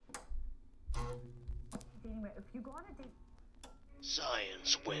You go on a date.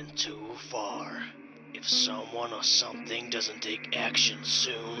 Science went too far. If someone or something doesn't take action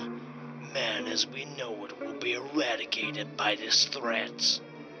soon, man as we know it will be eradicated by this threat.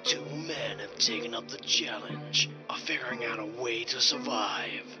 Two men have taken up the challenge of figuring out a way to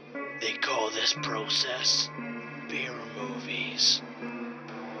survive. They call this process beer movies.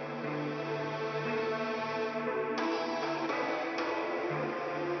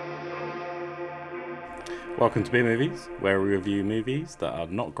 Welcome to Beer Movies, where we review movies that are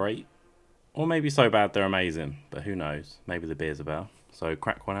not great, or maybe so bad they're amazing, but who knows, maybe the beer's a bell. So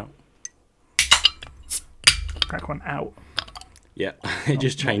crack one out. Crack one out. Yeah, it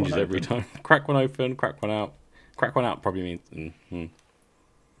just not changes one every open. time. Crack one open, crack one out. Crack one out probably means...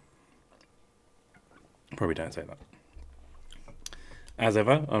 Probably don't say that. As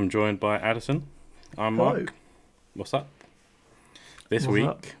ever, I'm joined by Addison. I'm Hello. Mark. What's up? This What's week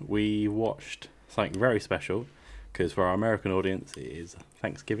up? we watched something very special, because for our American audience it is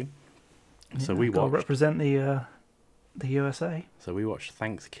Thanksgiving. So we gotta watched... represent the USA So we watched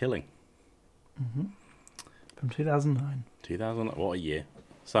ThanksKilling. from 2009. 2000, what a year.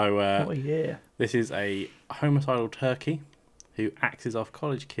 So What a year! this is a homicidal turkey who axes off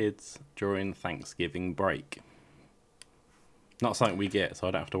college kids during Thanksgiving break. Not something we get, so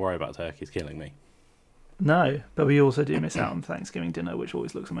I don't have to worry about turkeys killing me. No, but we also do miss out on Thanksgiving dinner, which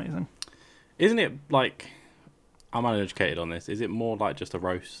always looks amazing. Isn't it like, I'm uneducated on this, is it more like just a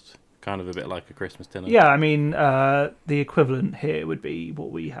roast, kind of a bit like a Christmas dinner? Yeah, I mean, the equivalent here would be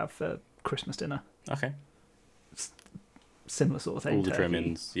what we have for Christmas dinner. Okay. Similar sort of thing. All the turkey,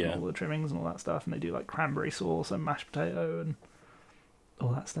 trimmings, yeah. all the trimmings and all that stuff, and they do like cranberry sauce and mashed potato and all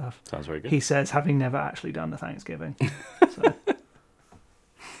that stuff. Sounds very good. He says, having never actually done a Thanksgiving, so,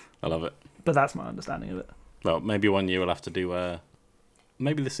 I love it. but that's my understanding of it. Well, maybe one year we'll have to do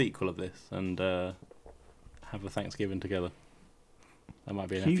maybe the sequel of this and have a Thanksgiving together. That might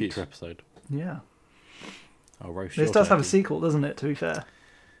be in a Cute. future episode. Yeah, I'll roast this your does have a turkey. sequel, doesn't it? To be fair,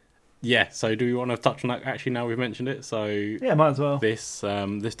 Yeah, so do we want to touch on that? Actually, now we've mentioned it, so yeah, might as well. this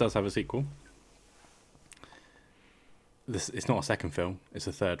does have a sequel. It's not a second film; it's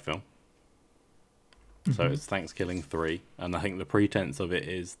a third film. So it's ThanksKilling 3, and I think the pretense of it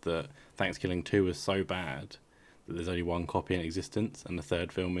is that ThanksKilling 2 is so bad that there's only one copy in existence, and the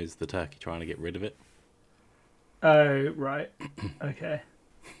third film is the turkey trying to get rid of it. Oh, right. Okay.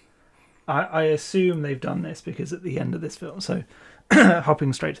 I assume they've done this because at the end of this film, so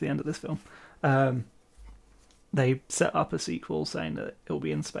hopping straight to the end of this film, they set up a sequel saying that it'll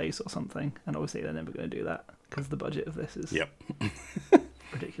be in space or something, and obviously they're never going to do that because the budget of this is Yep.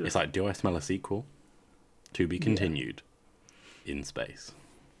 ridiculous. It's like, do I smell a sequel? To be continued in space.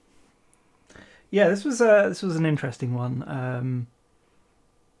 Yeah, this was an interesting one.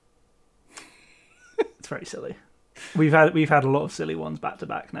 It's very silly. We've had a lot of silly ones back to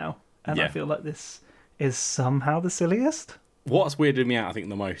back now, and I Yeah. feel like this is somehow the silliest. What's weirded me out, I think,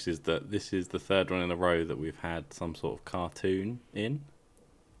 the most is that this is the third one in a row that we've had some sort of cartoon in.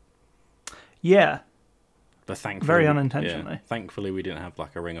 Yeah, But thankfully, Very unintentionally. yeah, thankfully, we didn't have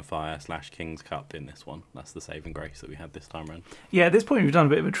like a Ring of Fire / King's Cup in this one. That's the saving grace that we had this time around. yeah. At this point, we've done a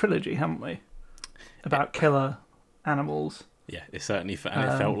bit of a trilogy, haven't we? About killer animals. Yeah, it certainly and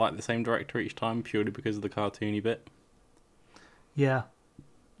it felt like the same director each time purely because of the cartoony bit. Yeah,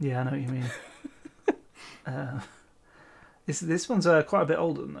 I know what you mean. This one's quite a bit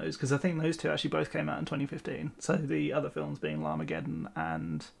older than those because I think those two actually both came out in 2015. So the other films being Larmageddon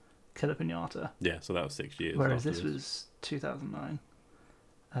and Killer Pinata, Yeah, so that was 6 years. whereas after this was 2009.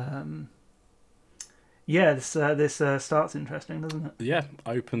 Yeah, this starts interesting, doesn't it? Yeah,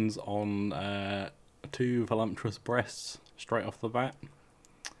 opens on 2 voluptuous breasts straight off the bat.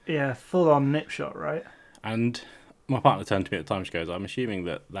 Yeah, full on nip shot, right? And my partner turned to me at the time. She goes, "I'm assuming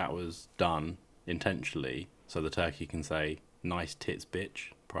that was done intentionally, so the turkey can say nice tits,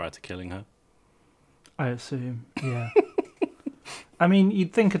 bitch,' prior to killing her." I assume, yeah. I mean,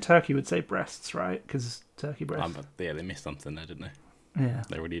 you'd think a turkey would say breasts, right? Because turkey breasts. Yeah, they missed something there, didn't they? Yeah,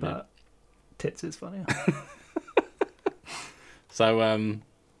 They really did. but tits is funnier. So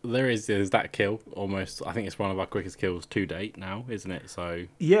there's that kill. Almost, I think it's one of our quickest kills to date now, isn't it? So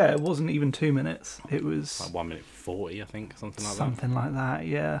Yeah, it wasn't even 2 minutes. It was like 1 minute 40, I think, something like that. something like that.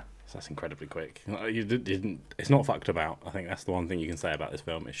 Yeah. So that's incredibly quick. You didn't. It's not fucked about. I think that's the one thing you can say about this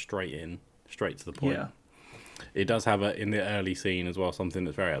film. It's straight to the point. Yeah. It does have in the early scene as well, something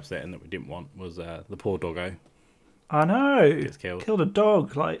that's very upsetting that we didn't want was the poor doggo I know. gets killed. Killed a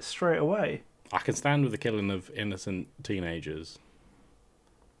dog like straight away. I can stand with the killing of innocent teenagers.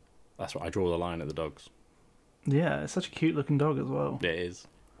 That's what I draw the line at the dogs. Yeah, it's such a cute looking dog as well. It is.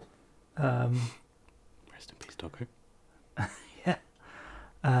 Um, Rest in peace, Doggo. Yeah.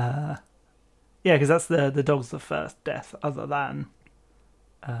 Yeah, because that's the dog's the first death other than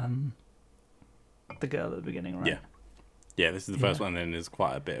the girl at the beginning, right? Yeah. Yeah, this is the first one, and then there's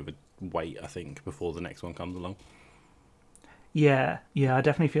quite a bit of a wait, I think, before the next one comes along. Yeah, I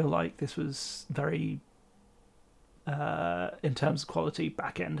definitely feel like this was very, in terms of quality,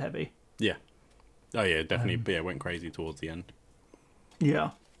 back-end heavy. Yeah. Oh, yeah, definitely went crazy towards the end.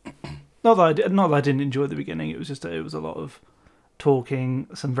 Yeah. Not that I didn't enjoy the beginning, it was just it was a lot of talking,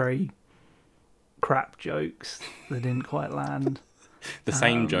 some very crap jokes that didn't quite land. The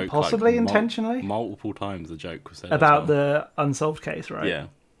same joke, possibly like, intentionally, multiple times the joke was said about as well. the unsolved case, right? Yeah.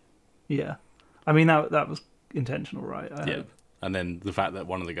 Yeah. I mean that was intentional, right? I hope. And then the fact that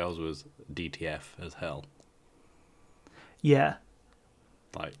one of the girls was DTF as hell. Yeah.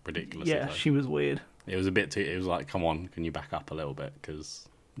 Like, ridiculous. Yeah, she was weird. It was a bit too... It was like, come on, can you back up a little bit? Because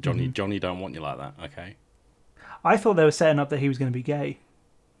Johnny don't want you like that, okay? I thought they were setting up that he was going to be gay.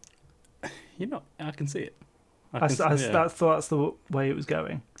 You're not... I can see it. I thought that's the way it was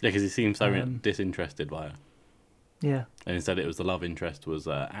going. Yeah, because he seemed so disinterested by her. Yeah. And instead it was the love interest was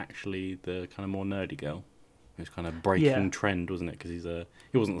actually the kind of more nerdy girl. It was kind of breaking trend, wasn't it? Because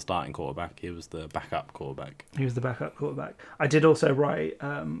he wasn't the starting quarterback, he was the backup quarterback. He was the backup quarterback. I did also write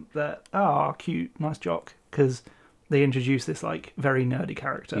that, cute, nice jock, because they introduced this like very nerdy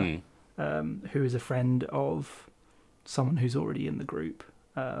character who is a friend of someone who's already in the group.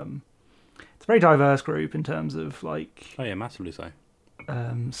 It's a very diverse group in terms of like... Oh yeah, massively so.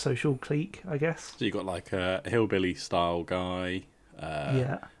 Social clique, I guess. So you got like a hillbilly style guy.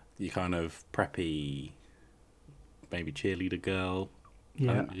 You kind of preppy, maybe cheerleader girl.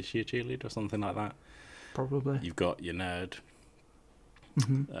 Yeah. Is she a cheerleader or something like that? Probably. You've got your nerd,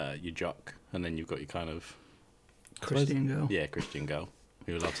 your jock, and then you've got your kind of... Christian girl. Yeah, Christian girl,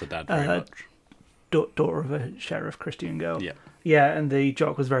 who loves her dad very much. Daughter of a sheriff, Christian girl. Yeah. Yeah, and the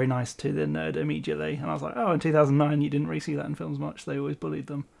jock was very nice to the nerd immediately. And I was like, in 2009, you didn't really see that in films much. They always bullied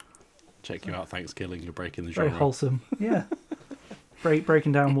them. Check you out, ThanksKilling, you're breaking the genre. Very wholesome. Yeah.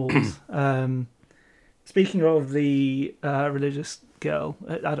 Breaking down walls. Speaking of the religious girl,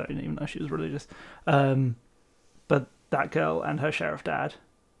 I don't even know if she was religious, but that girl and her sheriff dad.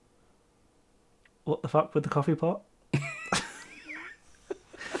 What the fuck with the coffee pot?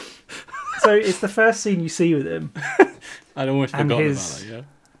 So it's the first scene you see with him. I'd almost forgotten about that, yeah.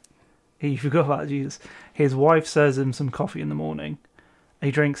 He forgot about Jesus. His wife serves him some coffee in the morning. He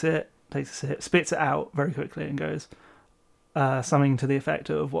drinks it, takes a sip, spits it out very quickly and goes something to the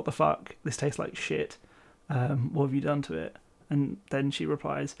effect of, what the fuck? This tastes like shit. What have you done to it? And then she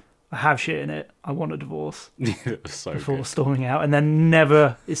replies, I have shit in it. I want a divorce. It was so before good. Storming out, and then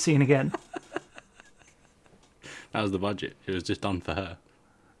never is seen again. That was the budget. It was just done for her.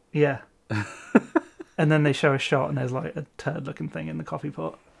 Yeah. And then they show a shot and there's like a turd looking thing in the coffee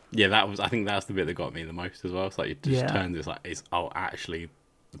pot. Yeah, I think that's the bit that got me the most as well. It's like it just turns, it's actually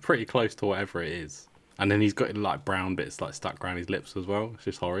pretty close to whatever it is. And then he's got like brown bits like stuck around his lips as well. It's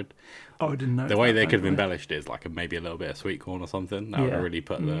just horrid. Oh, I didn't know. The way they could have embellished it is like maybe a little bit of sweet corn or something. That would have really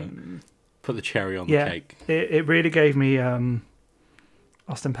put the cherry on the cake. It really gave me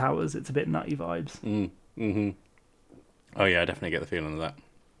Austin Powers, It's a Bit Nutty vibes. Oh yeah, I definitely get the feeling of that.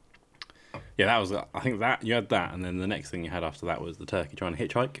 Yeah, that was. I think that you had that, and then the next thing you had after that was the turkey trying to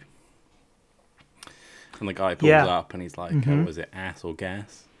hitchhike, and the guy pulls up, and he's like, "Was it ass or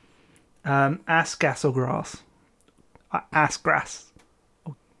gas?" Ass, gas, or grass. Ass, grass.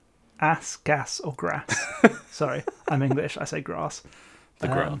 Ass, gas, or grass. Sorry, I'm English. I say grass. The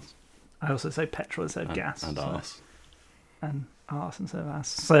grass. I also say petrol instead of gas. And arse. And arse instead of ass.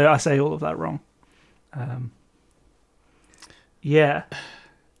 So I say all of that wrong. Yeah.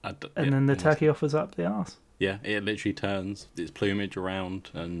 And then the turkey offers up the arse. Yeah, it literally turns its plumage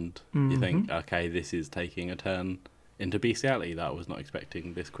around, and you think, okay, this is taking a turn into bestiality that I was not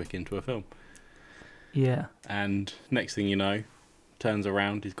expecting this quick into a film. Yeah. And next thing you know, turns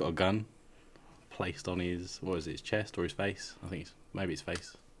around, he's got a gun placed on his, his chest or his face? I think maybe his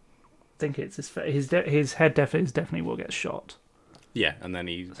face. I think it's his face. His head definitely will get shot. Yeah, and then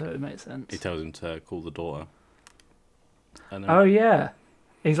so it makes sense. He tells him to call the daughter. Oh yeah.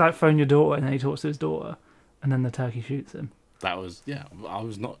 He's like, phone your daughter, and then he talks to his daughter, and then the turkey shoots him. That was, I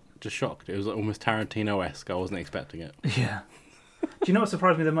was not just shocked. It was almost Tarantino-esque. I wasn't expecting it. Yeah. Do you know what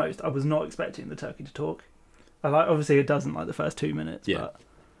surprised me the most? I was not expecting the turkey to talk. Obviously it doesn't like the first 2 minutes, but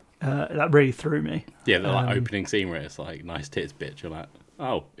that really threw me. Yeah, the opening scene where it's like, nice tits, bitch. You're like,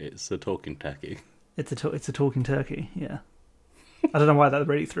 oh, it's a talking turkey. It's a talking turkey, yeah. I don't know why that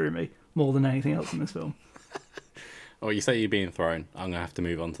really threw me more than anything else in this film. Oh, you say you're being thrown. I'm going to have to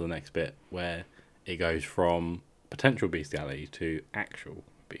move on to the next bit where it goes from potential bestiality to actual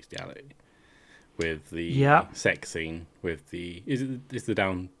bestiality. With the sex scene, with the it's the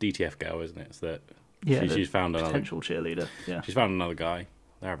down DTF girl, isn't it? It's that she's found another potential cheerleader. Yeah, she's found another guy.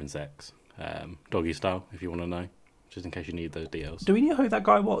 They're having sex, doggy style, if you want to know, just in case you need those deals. Do we know who that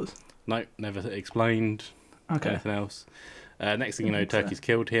guy was? No, never explained. Okay. Anything else? Next thing you know, Turkey's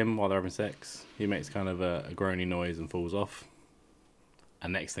killed him while they're having sex. He makes kind of a groany noise and falls off.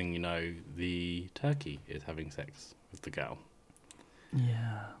 And next thing you know, the turkey is having sex with the girl.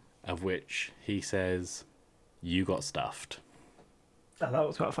 Yeah. Of which he says, "You got stuffed." Oh, that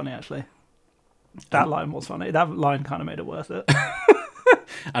was quite funny, actually. That line was funny. That line kind of made it worth it.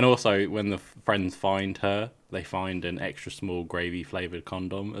 And also, when the friends find her, they find an extra small gravy flavoured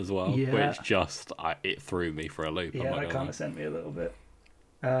condom as well, which just it threw me for a loop. Yeah, that kind of sent me a little bit.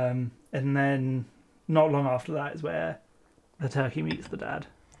 And then, not long after that is where the turkey meets the dad.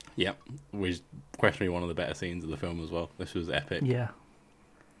 Yep, which questionably one of the better scenes of the film as well. This was epic. Yeah.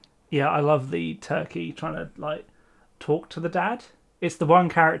 Yeah, I love the turkey trying to, like, talk to the dad. It's the one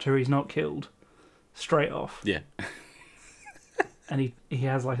character he's not killed straight off. Yeah. And he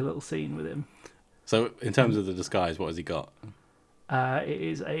has, like, a little scene with him. So, in terms of the disguise, what has he got? It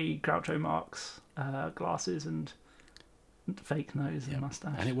is a Groucho Marx glasses and fake nose and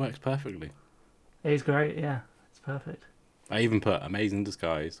mustache. And it works perfectly. It is great, yeah. It's perfect. I even put amazing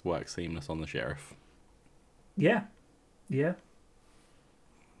disguise, works seamless on the sheriff. Yeah. Yeah.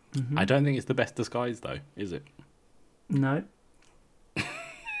 Mm-hmm. I don't think it's the best disguise, though, is it? No. Do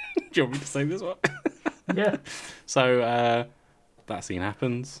you want me to say this one? Yeah. So, that scene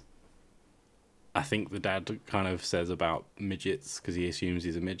happens. I think the dad kind of says about midgets because he assumes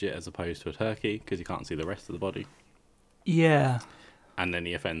he's a midget as opposed to a turkey because he can't see the rest of the body. Yeah. And then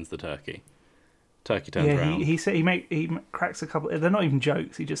he offends the turkey. Turkey turns around. He cracks a couple. They're not even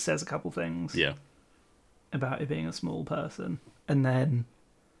jokes. He just says a couple things. Yeah. About it being a small person, and then,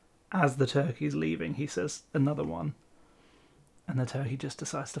 as the turkey's leaving, he says another one, and the turkey just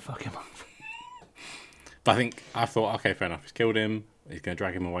decides to fuck him up. But I thought, okay, fair enough. He's killed him. He's going to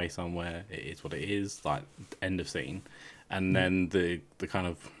drag him away somewhere. It is what it is. Like, end of scene. And then the kind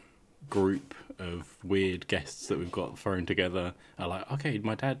of group of weird guests that we've got thrown together are like, okay,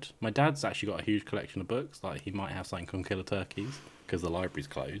 my dad's actually got a huge collection of books. Like, he might have something on killer turkeys because the library's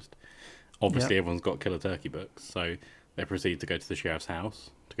closed. Obviously, everyone's got killer turkey books. So they proceed to go to the sheriff's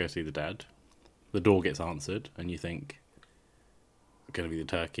house to go see the dad. The door gets answered, and you think, it's going to be the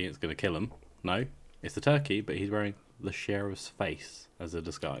turkey. It's going to kill him. No. It's the turkey, but he's wearing the sheriff's face as a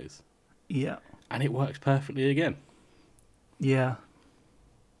disguise. Yeah. And it works perfectly again. Yeah.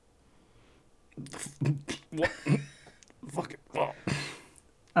 What? Fuck it. What?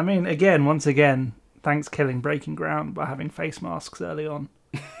 I mean, once again, ThanksKilling breaking ground by having face masks early on.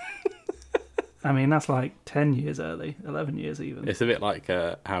 I mean, that's like 10 years early, 11 years even. It's a bit like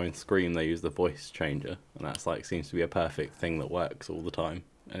how in Scream they use the voice changer, and that's like seems to be a perfect thing that works all the time.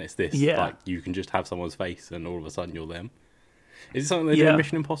 And it's this, like, you can just have someone's face and all of a sudden you're them. Is it something they do in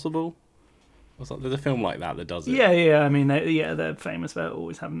Mission Impossible? There's a film like that does it. Yeah. I mean, they're famous for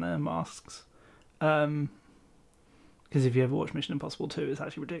always having their masks. Because if you ever watch Mission Impossible 2, it's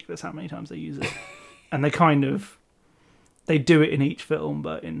actually ridiculous how many times they use it. And they do it in each film,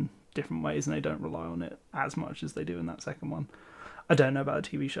 but in different ways, and they don't rely on it as much as they do in that second one. I don't know about the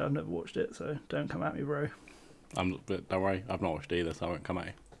TV show. I've never watched it, so don't come at me, bro. But don't worry, I've not watched it either, so I won't come at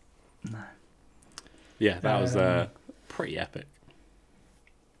you. No. Yeah, that was pretty epic.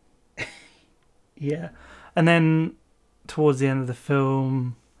 Yeah. And then towards the end of the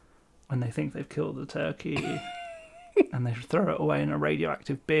film, when they think they've killed the turkey and they throw it away in a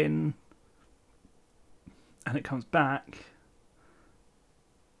radioactive bin and it comes back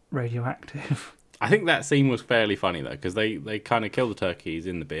radioactive. I think that scene was fairly funny though, because they kind of kill the turkeys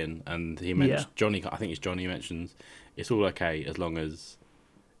in the bin, and he mentions Johnny. I think it's Johnny mentions it's all okay as long as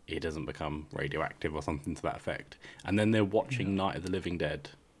it doesn't become radioactive or something to that effect. And then they're watching Night of the Living Dead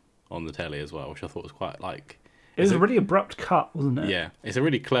on the telly as well, which I thought was quite like. It was a really abrupt cut, wasn't it? Yeah, it's a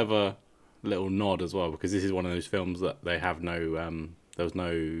really clever little nod as well, because this is one of those films that they have no. There was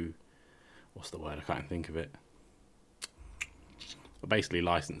no. What's the word? I can't think of it. But basically,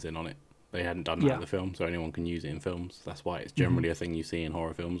 licensing on it. They hadn't done that in the film, so anyone can use it in films. That's why it's generally a thing you see in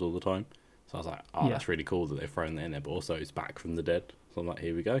horror films all the time. So I was like, that's really cool that they've thrown that in there. But also, it's back from the dead. So I'm like,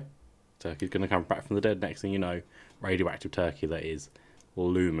 here we go. Turkey's going to come back from the dead. Next thing you know, radioactive turkey that is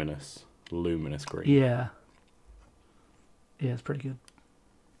luminous green. Yeah. Yeah, it's pretty good.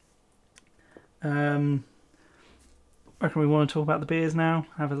 Reckon we want to talk about the beers now?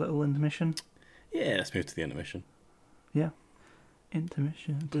 Have a little intermission? Yeah, let's move to the intermission. Yeah.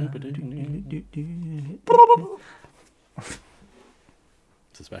 Intermission.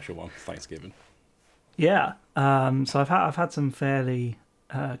 It's a special one for Thanksgiving. Yeah. So I've had some fairly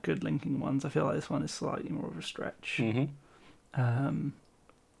good linking ones. I feel like this one is slightly more of a stretch. Mm-hmm.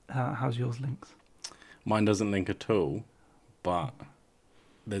 How's yours links? Mine doesn't link at all, but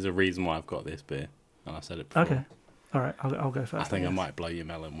there's a reason why I've got this beer, and I've said it before. Okay. All right. I'll go first. I think I might blow your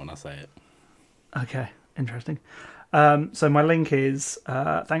melon when I say it. Okay. Interesting. So my link is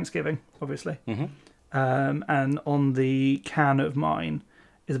Thanksgiving, obviously. Mm-hmm. And on the can of mine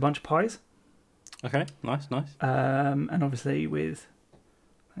is a bunch of pies. Okay, nice. And obviously with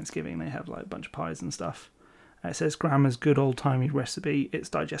Thanksgiving they have like a bunch of pies and stuff. It says Grandma's good old-timey recipe. It's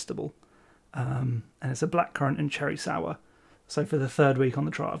digestible. And it's a blackcurrant and cherry sour. So for the third week on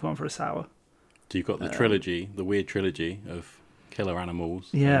the trot, I've gone for a sour. So you've got the trilogy, the weird trilogy of killer animals.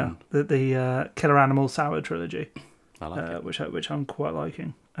 Yeah, the Killer Animal Sour trilogy. I like it. Which I'm quite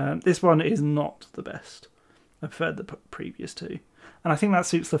liking. This one is not the best. I preferred the previous two. And I think that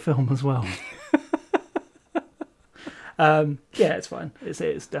suits the film as well. Yeah, it's fine. It's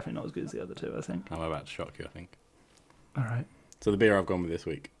definitely not as good as the other two, I think. I'm about to shock you, I think. All right. So the beer I've gone with this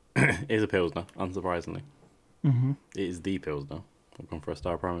week is a Pilsner, unsurprisingly. Mm-hmm. It is the Pilsner. I've gone for a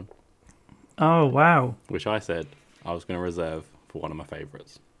Star Prime, Oh, wow. which I said I was going to reserve for one of my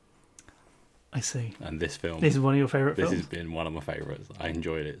favourites. I see. And this film, This is one of your favourite this films? has been one of my favourites. I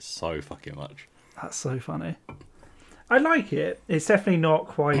enjoyed it so fucking much. That's so funny. I like it. It's definitely not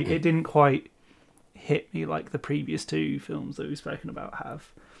quite... It didn't quite hit me like the previous two films that we've spoken about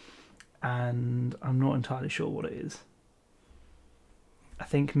have. And I'm not entirely sure what it is. I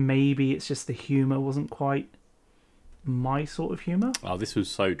think maybe it's just the humour wasn't quite my sort of humour. Oh, this was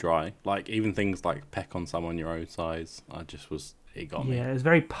so dry. Like, even things like peck on someone your own size, it got me. Yeah, it was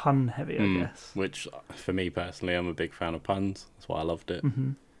very pun heavy, I guess. Which, for me personally, I'm a big fan of puns. That's why I loved it.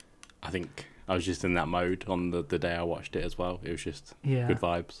 Mm-hmm. I think I was just in that mode on the day I watched it as well. It was just good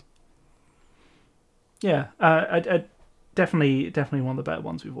vibes. Yeah, I definitely one of the better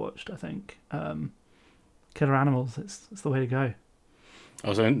ones we've watched, I think. Killer Animals, it's the way to go.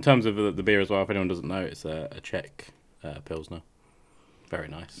 Also, in terms of the beer as well, if anyone doesn't know, it's a Czech Pilsner. Very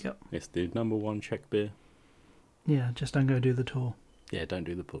nice. Yep. It's the #1 Czech beer. Yeah, just don't go do the tour. Yeah, don't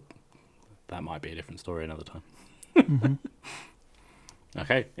do the book. That might be a different story another time. Mm-hmm.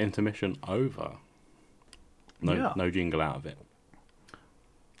 Okay, intermission over. No jingle out of it.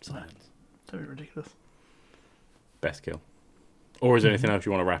 Silence. Don't be ridiculous. Best kill. Or is there anything else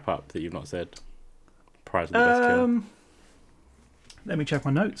you want to wrap up that you've not said prior to the best kill? Let me check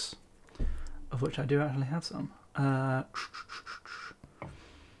my notes, of which I do actually have some.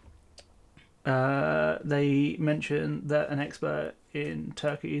 They mention that an expert in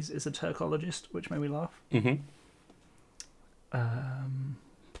turkeys is a turkologist, which made me laugh. Mm-hmm.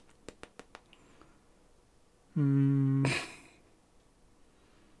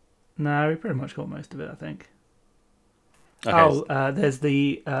 No, we pretty much got most of it, I think. Okay. There's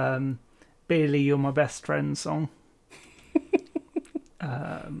the Billy, You're My Best Friend song.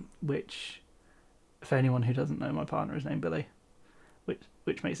 Which, for anyone who doesn't know, my partner is named Billy,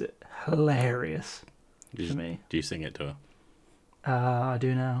 which makes it hilarious for me. Do you sing it to her? I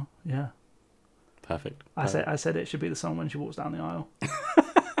do now, yeah. Perfect. I said it should be the song when she walks down the aisle.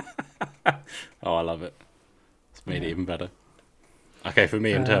 Oh, I love it. It's made it even better. Okay, for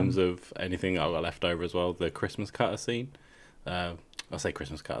me, in terms of anything I got left over as well, the Christmas cutter scene. I say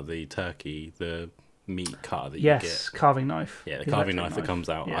Christmas cutter, the turkey, the meat cutter that you get. Yes, carving knife. Yeah, the carving knife that comes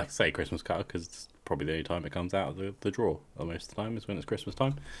out. Yeah. I say Christmas cutter because it's probably the only time it comes out of the drawer. Most of the time is when it's Christmas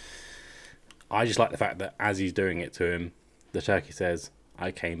time. I just like the fact that as he's doing it to him, the turkey says,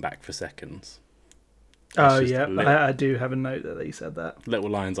 "I came back for seconds." Oh, yeah. I do have a note that he said that. Little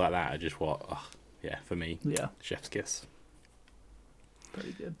lines like that are just for me, chef's kiss.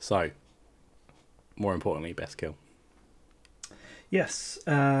 Very good. So, more importantly, best kill. Yes.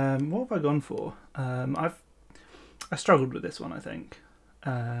 What have I gone for? I struggled with this one, I think.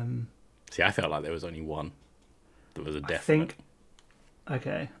 See, I felt like there was only one. There was a definite. I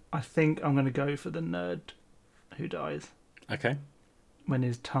think I'm going to go for the nerd who dies. Okay. When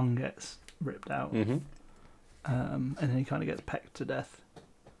his tongue gets ripped out. Mm-hmm. And then he kind of gets pecked to death.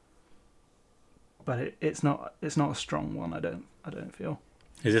 But it's not a strong one, I don't feel.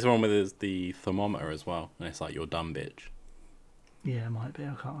 Is this one with the thermometer as well? And it's like, "You're dumb, bitch." Yeah, it might be.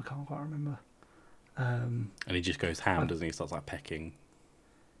 I can't quite remember. And he just goes ham, doesn't he? He starts like pecking.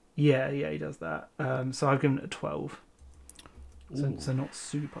 Yeah, he does that. So I've given it a 12. So not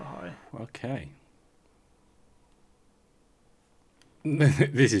super high. Okay.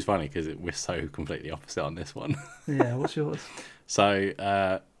 This is funny because we're so completely opposite on this one. Yeah, what's yours?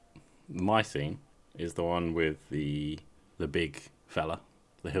 So, my scene is the one with the big fella,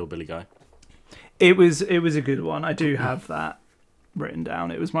 the hillbilly guy. It was a good one. I do have that written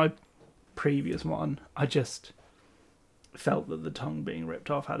down. It was my previous one. I just felt that the tongue being ripped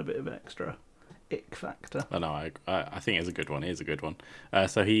off had a bit of extra ick factor. I know. I think it's a good one. It is a good one.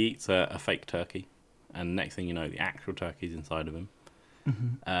 So he eats a fake turkey, and next thing you know, the actual turkey's inside of him.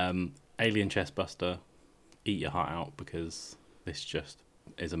 Mm-hmm. Alien chestbuster, eat your heart out because this just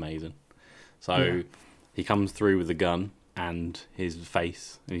is amazing. So he comes through with the gun and his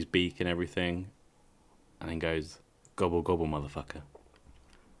face and his beak and everything, and then goes, "Gobble gobble, motherfucker."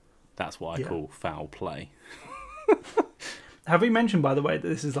 That's what I call foul play. Have we mentioned, by the way, that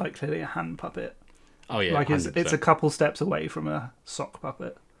this is like clearly a hand puppet? Oh yeah, like it's a couple steps away from a sock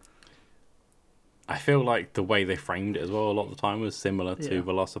puppet. I feel like the way they framed it as well a lot of the time was similar to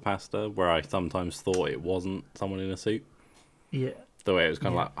Velocipaster, where I sometimes thought it wasn't someone in a suit. Yeah. The way it was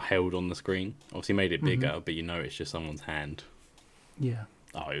kind of like held on the screen. Obviously made it bigger, but you know it's just someone's hand. Yeah.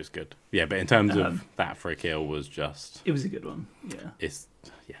 Oh, it was good. Yeah, but in terms of that for a kill was just... It was a good one, yeah.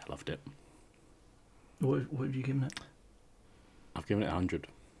 I loved it. What have you given it? I've given it 100.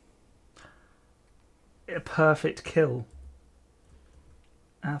 A perfect kill.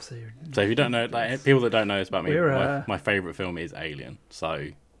 Absolutely. So if you don't know, like people that don't know this about me, We're, my favourite film is Alien. So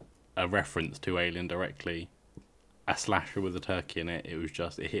a reference to Alien directly, a slasher with a turkey in it,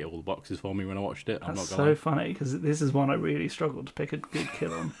 it hit all the boxes for me when I watched it. I'm That's not gonna lie. funny because this is one I really struggled to pick a good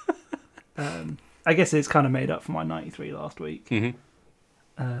kill on. I guess it's kind of made up for my 93 last week.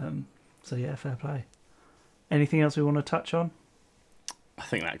 Mm-hmm. So yeah, fair play. Anything else we want to touch on? I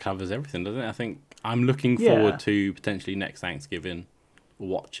think that covers everything, doesn't it? I think I'm looking forward to potentially next Thanksgiving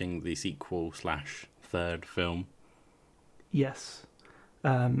watching the sequel/third film. Yes.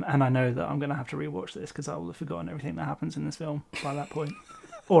 And I know that I'm going to have to rewatch this because I will have forgotten everything that happens in this film by that point.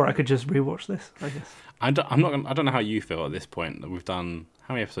 Or I could just rewatch this, I guess. I don't know how you feel at this point. We've done,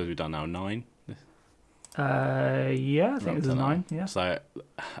 how many episodes have we done now? 9? Yeah, I think this is 9. Yeah. So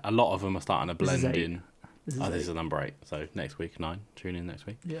a lot of them are starting to blend in. This This is number 8. So next week 9. Tune in next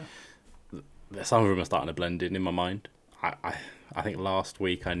week. Yeah. Some of them are starting to blend in my mind. I think last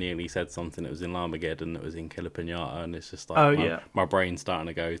week I nearly said something that was in Larmageddon that was in Killer Pinata, and it's just like my brain's starting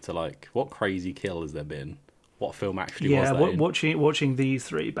to go to like, what crazy kill has there been? What film actually was that in? Watching these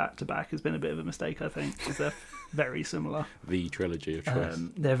 3 back to back has been a bit of a mistake, I think, because they're very similar. The trilogy of choice.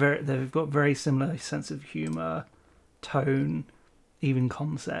 They've got very similar sense of humour, tone, even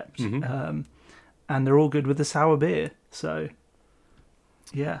concept, and they're all good with the sour beer. So,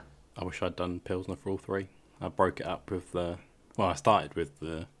 yeah. I wish I'd done Pilsner for all 3. I broke it up with I started with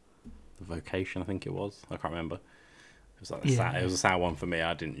the Vocation, I think it was. I can't remember. It was like it was a sour one for me.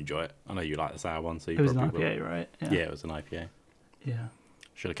 I didn't enjoy it. I know you like the sour one, so you probably will. It was an IPA, right? Yeah, it was an IPA. Yeah.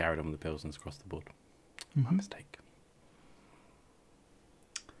 Should have carried on with the Pilsners across the board. My mistake.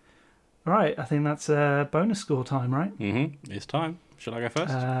 All right, I think that's bonus score time, right? Mm-hmm. It's time. Should I go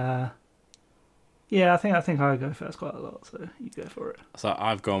first? Yeah, I think I go first quite a lot, so you go for it. So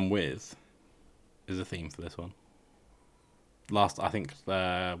I've gone with... There's a theme for this one. I think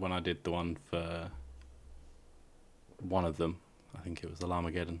when I did the one for one of them, I think it was the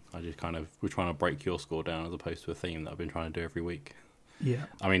Larmageddon. I just we're trying to break your score down as opposed to a theme that I've been trying to do every week. Yeah.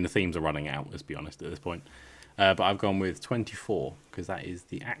 I mean, the themes are running out, let's be honest, at this point. But I've gone with 24 because that is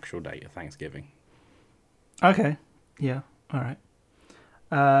the actual date of Thanksgiving. Okay. Yeah. All right.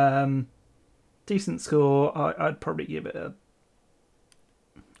 Decent score. I'd probably give it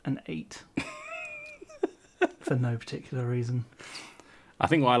an 8. For no particular reason. I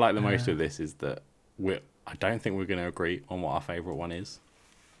think what I like the most of this is that I don't think we're going to agree on what our favourite one is.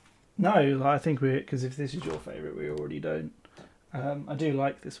 No, I think because if this is your favourite, we already don't. I do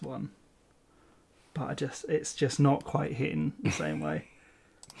like this one, but it's just not quite hitting the same way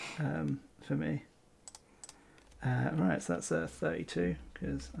for me. Right, so that's 32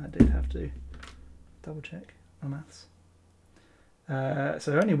 because I did have to double check my maths.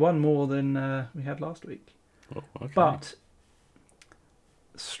 So only one more than we had last week. Oh, okay. But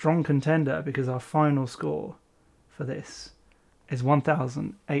strong contender because our final score for this is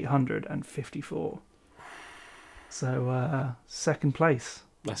 1,854. So second place.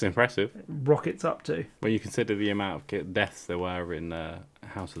 That's impressive. It rockets up to. When you consider the amount of deaths there were in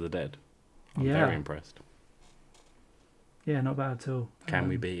House of the Dead, I'm very impressed. Yeah, not bad at all. Can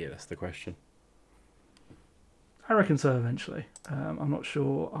we beat it? That's the question. I reckon so eventually. I'm not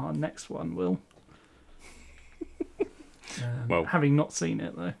sure our next one will. Well, having not seen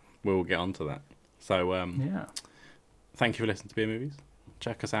it though, we'll get onto that. So, thank you for listening to Beer Movies.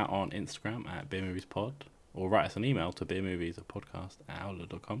 Check us out on Instagram at Beer Movies Pod, or write us an email to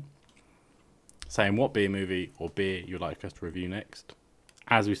beermovies@podcast@outlook.com saying what beer movie or beer you'd like us to review next.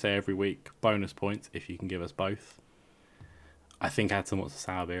 As we say every week, bonus points if you can give us both. I think Adson wants a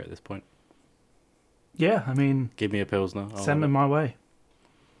sour beer at this point. Yeah, I mean, Give me a Pilsner. send them my way.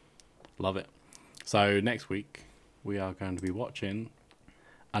 Love it. So next week, we are going to be watching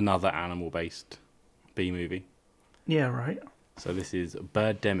another animal-based B movie. Yeah, right. So this is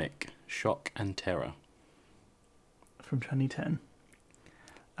Birdemic, Shock and Terror. From 2010.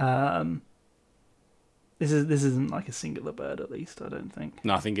 This isn't like a singular bird, at least, I don't think.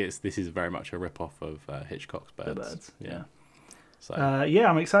 No, I think this is very much a rip-off of Hitchcock's Birds. The birds, yeah. So yeah,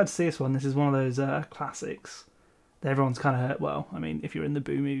 I'm excited to see this one. This is one of those classics that everyone's kind of heard. Well, I mean, if you're in the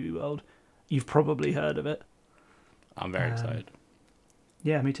Boo movie world, you've probably heard of it. I'm very excited.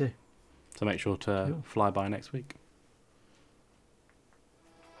 Yeah, me too. So make sure to fly by next week.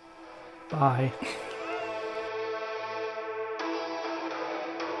 Bye.